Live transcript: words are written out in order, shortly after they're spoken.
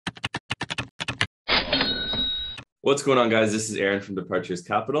What's going on, guys? This is Aaron from Departures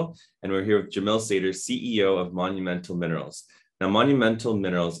Capital, and we're here with Jamil, CEO of Monumental Minerals. Now, Monumental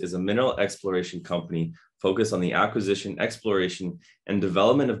Minerals is a mineral exploration company focused on the acquisition, exploration, and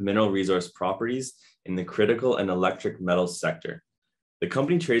development of mineral resource properties in the critical and electric metals sector. The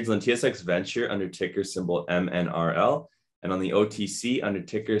company trades on TSX Venture under ticker symbol MNRL and on the OTC under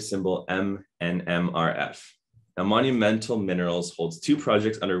ticker symbol MNMRF. Now, Monumental Minerals holds two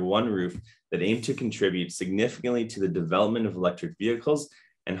projects under one roof that aim to contribute significantly to the development of electric vehicles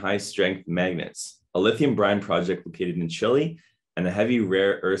and high-strength magnets, a lithium brine project located in Chile and a heavy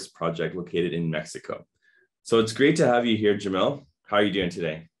rare earths project located in Mexico. So it's great to have you here, Jamil. How are you doing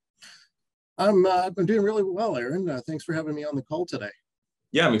today? I'm doing really well, Aaron. Thanks for having me on the call today.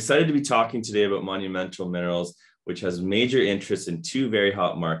 Yeah, I'm excited to be talking today about Monumental Minerals, which has major interest in two very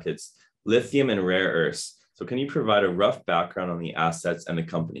hot markets, lithium and rare earths. So can you provide a rough background on the assets and the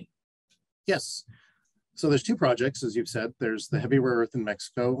company? Yes. So there's two projects, as you've said. There's the heavy rare earth in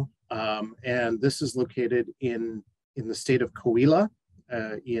Mexico, and this is located in the state of Coahuila,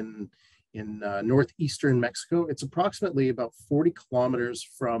 in northeastern Mexico. It's approximately about 40 kilometers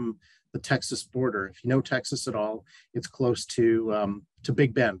from the Texas border. If you know Texas at all, it's close to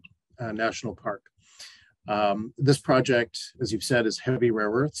Big Bend National Park. This project, as you've said, is heavy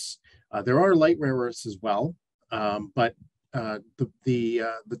rare earths. There are light rare earths as well, but the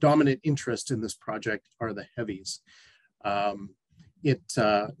dominant interest in this project are the heavies. It's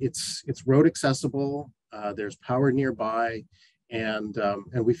road accessible. There's power nearby, and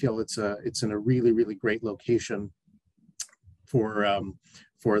we feel it's in a really great location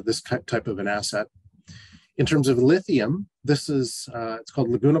for this type of an asset. In terms of lithium, this is it's called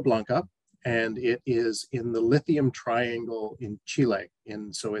Laguna Blanca, and it is in the lithium triangle in Chile.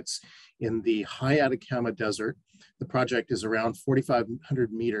 So it's in the high Atacama Desert. The project is around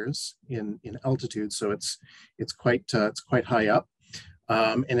 4,500 meters in altitude, so it's quite high up,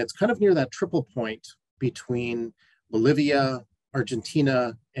 and it's kind of near that triple point between Bolivia,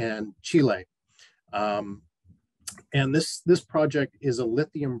 Argentina, and Chile. And this project is a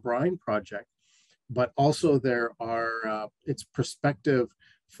lithium brine project, but also there are it's prospective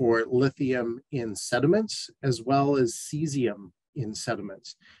for lithium in sediments as well as cesium in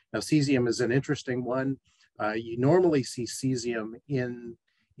sediments. Now, cesium is an interesting one. You normally see cesium in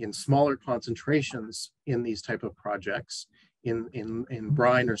smaller concentrations in these type of projects, in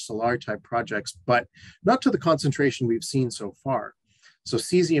brine or salar type projects, but not to the concentration we've seen so far. So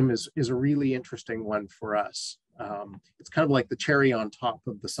cesium is a really interesting one for us. It's kind of like the cherry on top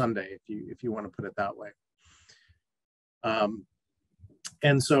of the sundae, if you want to put it that way.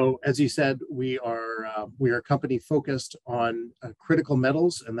 And so, as you said, we are a company focused on critical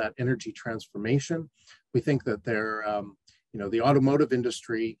metals and that energy transformation. We think that the automotive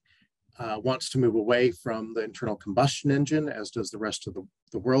industry wants to move away from the internal combustion engine, as does the rest of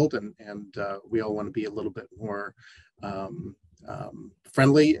the world, and we all want to be a little bit more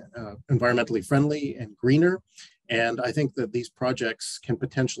friendly, environmentally friendly and greener. And I think that these projects can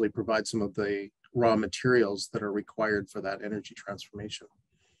potentially provide some of the raw materials that are required for that energy transformation.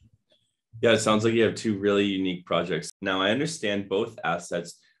 Yeah, it sounds like you have two really unique projects. Now, I understand both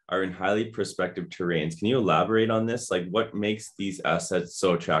assets are in highly prospective terrains. Can you elaborate on this? Like, what makes these assets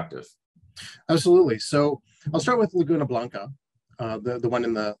so attractive? Absolutely. So I'll start with Laguna Blanca, the one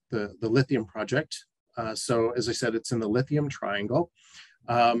in the lithium project. So as I said, it's in the lithium triangle.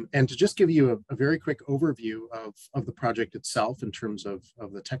 And to just give you a very quick overview of the project itself in terms of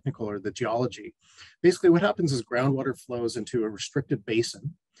the technical or the geology, basically what happens is groundwater flows into a restricted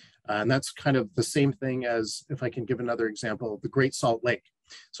basin. And that's kind of the same thing as, if I can give another example, the Great Salt Lake.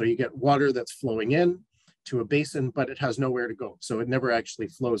 So you get water that's flowing in to a basin, but it has nowhere to go. So it never actually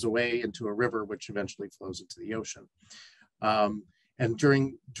flows away into a river, which eventually flows into the ocean. And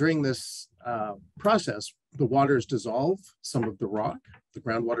during this process, the waters dissolve some of the rock, the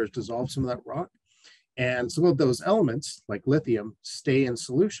groundwaters dissolve some of that rock, and some of those elements, like lithium, stay in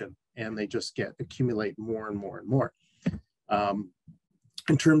solution, and they just accumulate more and more and more.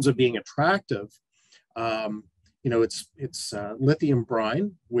 In terms of being attractive, it's lithium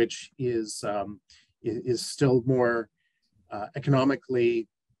brine, which is still more economically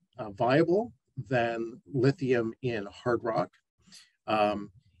viable than lithium in hard rock.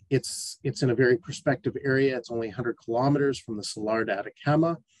 It's in a very prospective area. It's only 100 kilometers from the Salar de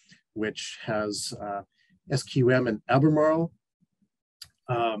Atacama, which has SQM and Albemarle.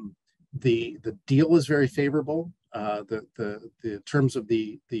 The deal is very favorable. The terms of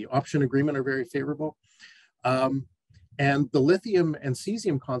the option agreement are very favorable. And the lithium and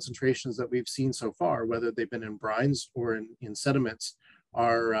cesium concentrations that we've seen so far, whether they've been in brines or in sediments,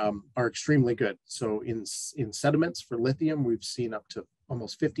 are extremely good. So in sediments for lithium, we've seen up to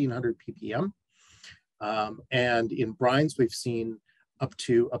almost 1,500 ppm. And in brines, we've seen up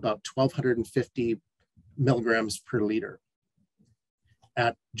to about 1,250 milligrams per liter.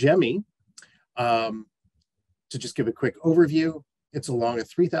 At Gemi, to just give a quick overview, it's along a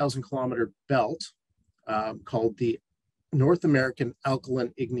 3,000 kilometer belt called the North American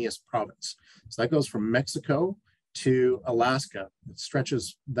Alkaline Igneous Province. So that goes from Mexico to Alaska. It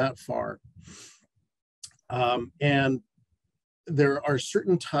stretches that far. And there are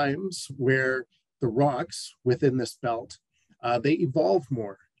certain times where the rocks within this belt, they evolve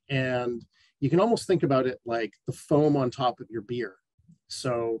more. And you can almost think about it like the foam on top of your beer.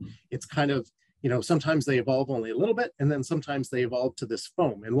 So it's kind of, you know, sometimes they evolve only a little bit, and then sometimes they evolve to this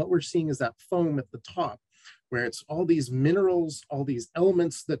foam. And what we're seeing is that foam at the top, where it's all these minerals, all these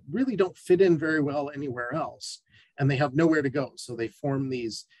elements that really don't fit in very well anywhere else, and they have nowhere to go. So they form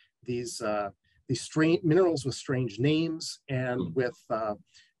these strange minerals with strange names and with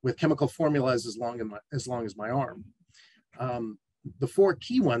chemical formulas as long as my arm. The four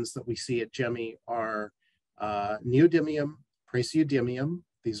key ones that we see at Gemi are neodymium, praseodymium.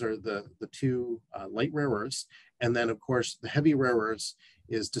 These are the two light rare earths. And then, of course, the heavy rare earths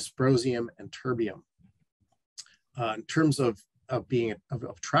is dysprosium and terbium. In terms of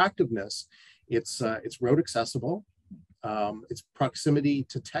attractiveness, it's road accessible. Its proximity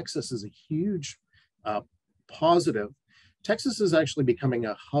to Texas is a huge positive. Texas is actually becoming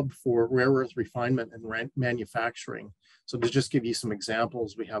a hub for rare earth refinement and manufacturing. So to just give you some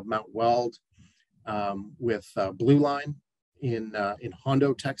examples, we have Mount Weld with Blue Line in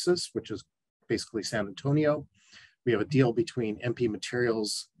Hondo, Texas, which is basically San Antonio. We have a deal between MP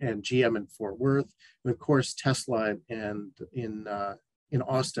Materials and GM in Fort Worth, and of course Tesla and in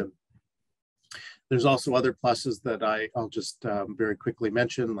Austin. There's also other pluses that I'll just very quickly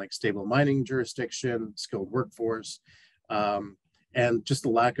mention, like stable mining jurisdiction, skilled workforce, and just the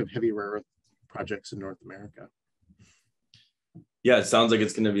lack of heavy rare earth projects in North America. Yeah, it sounds like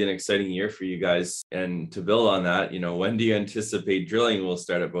it's going to be an exciting year for you guys. And to build on that, you know, when do you anticipate drilling will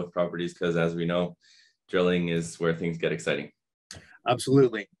start at both properties? Because as we know, drilling is where things get exciting.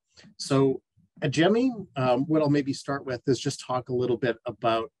 Absolutely. So at Gemi, what I'll maybe start with is just talk a little bit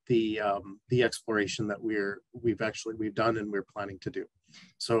about the exploration that we've done and we're planning to do.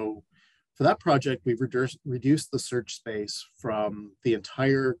 So for that project, we've reduced the search space from the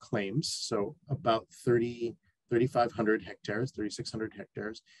entire claims, so about 3,500 hectares, 3,600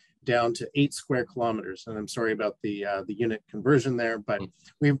 hectares, down to 8 square kilometers. And I'm sorry about the unit conversion there, but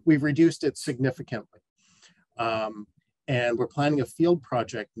we've reduced it significantly. And we're planning a field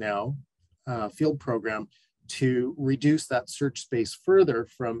project now, field program, to reduce that search space further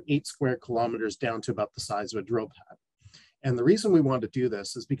from 8 square kilometers down to about the size of a drill pad. And the reason we want to do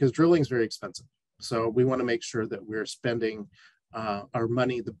this is because drilling is very expensive. So we want to make sure that we're spending our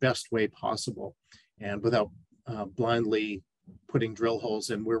money the best way possible and without blindly putting drill holes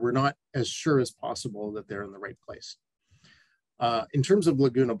in where we're not as sure as possible that they're in the right place. In terms of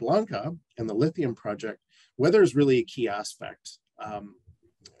Laguna Blanca and the lithium project, weather is really a key aspect.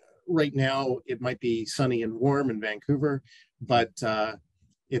 Right now, it might be sunny and warm in Vancouver, but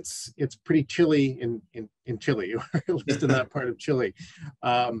it's pretty chilly in Chile, or at least in that part of Chile.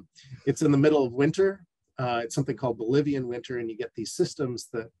 It's in the middle of winter. It's something called Bolivian winter, and you get these systems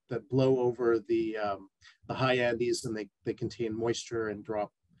that blow over the high Andes, and they contain moisture and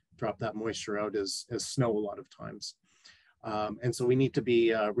drop that moisture out as snow a lot of times. And so we need to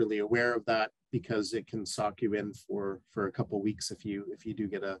be really aware of that, because it can sock you in for a couple of weeks if you do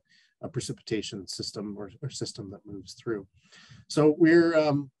get a precipitation system or system that moves through. So we're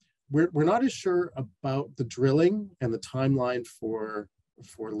not as sure about the drilling and the timeline for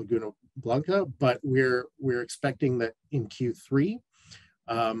Laguna Blanca, but we're expecting that in Q3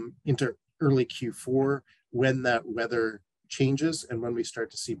 into early Q4, when that weather changes and when we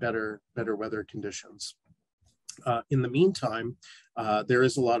start to see better weather conditions. In the meantime, there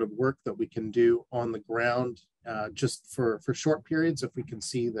is a lot of work that we can do on the ground just for short periods. If we can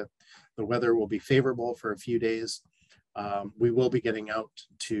see that the weather will be favorable for a few days, we will be getting out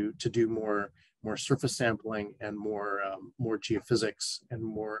to do more surface sampling and more geophysics and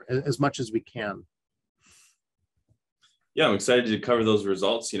more, as much as we can. Yeah, I'm excited to cover those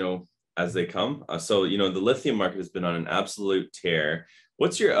results, you know, as they come. So, you know, the lithium market has been on an absolute tear.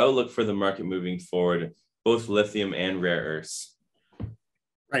 What's your outlook for the market moving forward, both lithium and rare earths?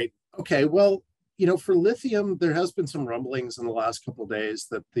 Right. Okay. Well, you know, for lithium, there has been some rumblings in the last couple of days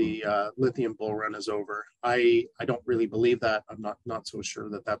that the lithium bull run is over. I don't really believe that. I'm not so sure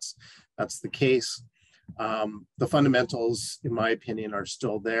that that's the case. The fundamentals, in my opinion, are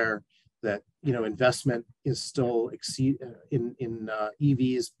still there. That investment is still in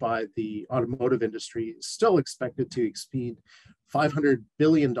EVs by the automotive industry is still expected to exceed $500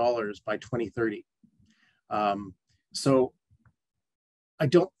 billion by 2030. So I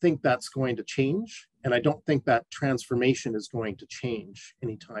don't think that's going to change, and I don't think that transformation is going to change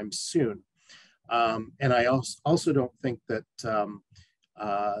anytime soon. And I also don't think that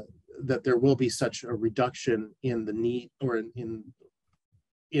that there will be such a reduction in the need or in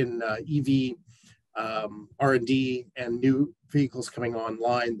EV R&D and new vehicles coming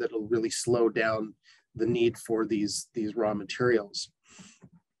online that'll really slow down the need for these raw materials.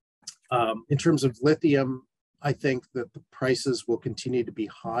 In terms of lithium, I think that the prices will continue to be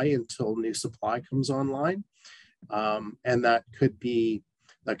high until new supply comes online, and that could be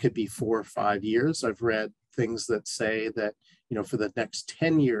 4 or 5 years. I've read things that say that for the next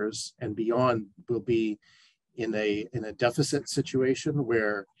 10 years and beyond, we'll be in a deficit situation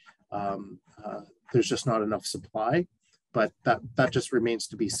where there's just not enough supply. But that just remains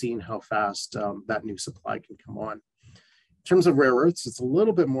to be seen how fast that new supply can come on. In terms of rare earths, it's a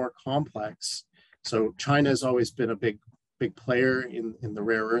little bit more complex. So China has always been a big player in the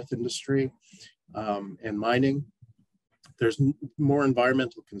rare earth industry and mining. There's more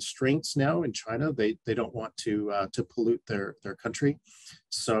environmental constraints now in China. They don't want to pollute their country,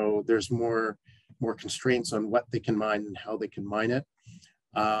 so there's more constraints on what they can mine and how they can mine it.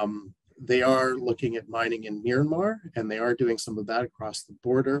 They are looking at mining in Myanmar, and they are doing some of that across the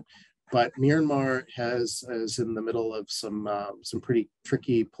border. But Myanmar is in the middle of some pretty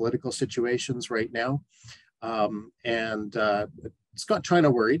tricky political situations right now, and it's got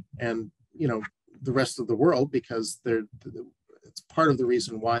China worried, and the rest of the world, because it's part of the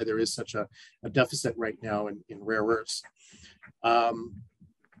reason why there is such a deficit right now in rare earths. And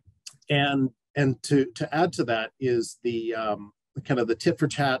to add to that is the kind of the tit for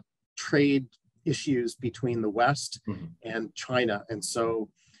tat trade issues between the West and China. And so,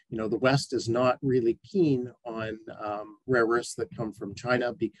 the West is not really keen on rare earths that come from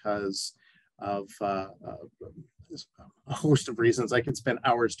China because of a host of reasons. I could spend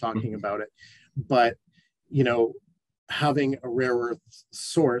hours talking about it, but having a rare earth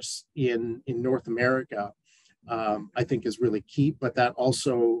source in North America, I think is really key. But that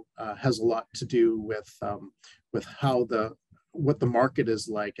also has a lot to do with how what the market is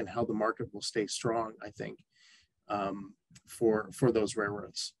like and how the market will stay strong, I think, for those rare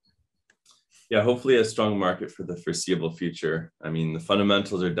earths. Yeah, hopefully a strong market for the foreseeable future. I mean, the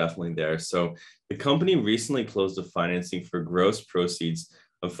fundamentals are definitely there. So the company recently closed a financing for gross proceeds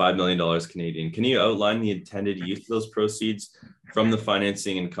of $5 million Canadian. Can you outline the intended use of those proceeds from the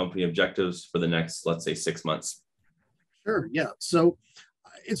financing and company objectives for the next, let's say, 6 months? Sure, yeah. So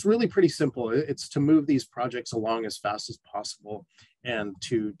it's really pretty simple. It's to move these projects along as fast as possible and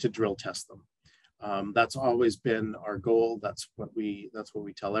to drill test them. That's always been our goal. That's what we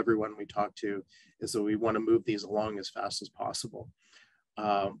tell everyone we talk to, is that we want to move these along as fast as possible.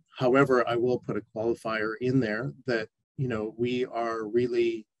 However, I will put a qualifier in there that we are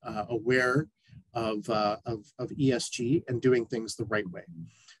really aware of ESG and doing things the right way.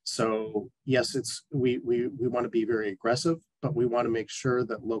 So yes, we want to be very aggressive, but we want to make sure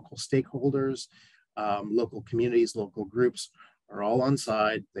that local stakeholders, local communities, local groups are all on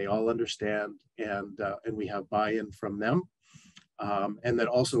side. They all understand, and we have buy-in from them, and that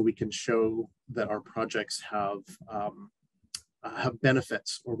also we can show that our projects have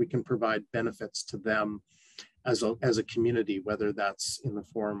benefits, or we can provide benefits to them as a community, whether that's in the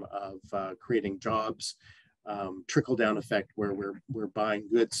form of creating jobs, trickle-down effect where we're buying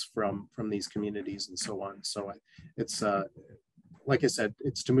goods from these communities and so on. So it's like I said,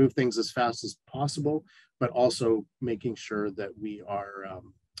 it's to move things as fast as possible, but also making sure that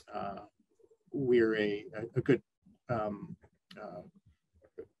we're a good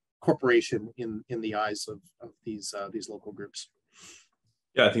corporation in the eyes of these local groups.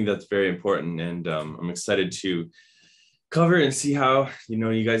 Yeah, I think that's very important, and I'm excited to cover and see how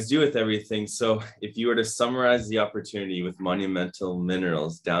you guys do with everything. So if you were to summarize the opportunity with Monumental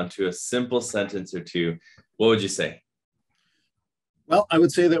Minerals down to a simple sentence or two, what would you say? Well, I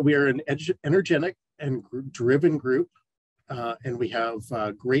would say that we are an energetic and driven group, and we have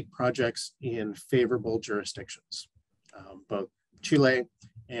great projects in favorable jurisdictions, both Chile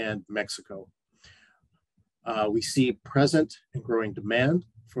and Mexico. We see present and growing demand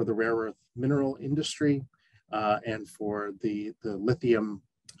for the rare earth mineral industry, and for the lithium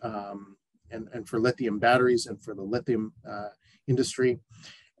and for lithium batteries and for the lithium industry.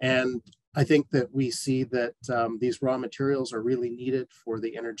 And I think that we see that these raw materials are really needed for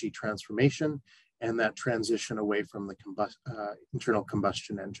the energy transformation, and that transition away from the internal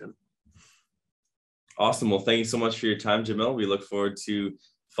combustion engine. Awesome. Well, thank you so much for your time, Jamil. We look forward to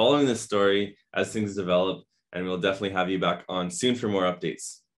following this story as things develop, and we'll definitely have you back on soon for more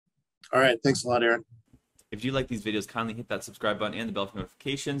updates. All right. Thanks a lot, Aaron. If you like these videos, kindly hit that subscribe button and the bell for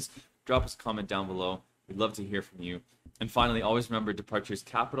notifications. Drop us a comment down below. We'd love to hear from you. And finally, always remember, Departures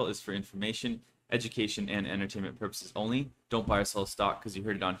Capital is for information, education, and entertainment purposes only. Don't buy or sell a stock because you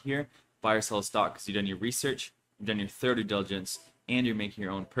heard it on here. Buy or sell a stock because you've done your research, you've done your thorough due diligence, and you're making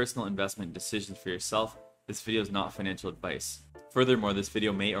your own personal investment decisions for yourself. This video is not financial advice. Furthermore, this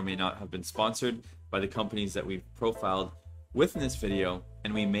video may or may not have been sponsored by the companies that we've profiled within this video,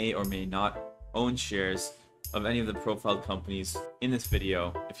 and we may or may not own shares of any of the profiled companies in this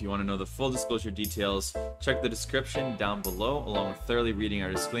video. If you want to know the full disclosure details, check the description down below along with thoroughly reading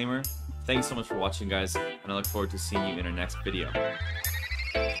our disclaimer. Thanks so much for watching, guys, and I look forward to seeing you in our next video.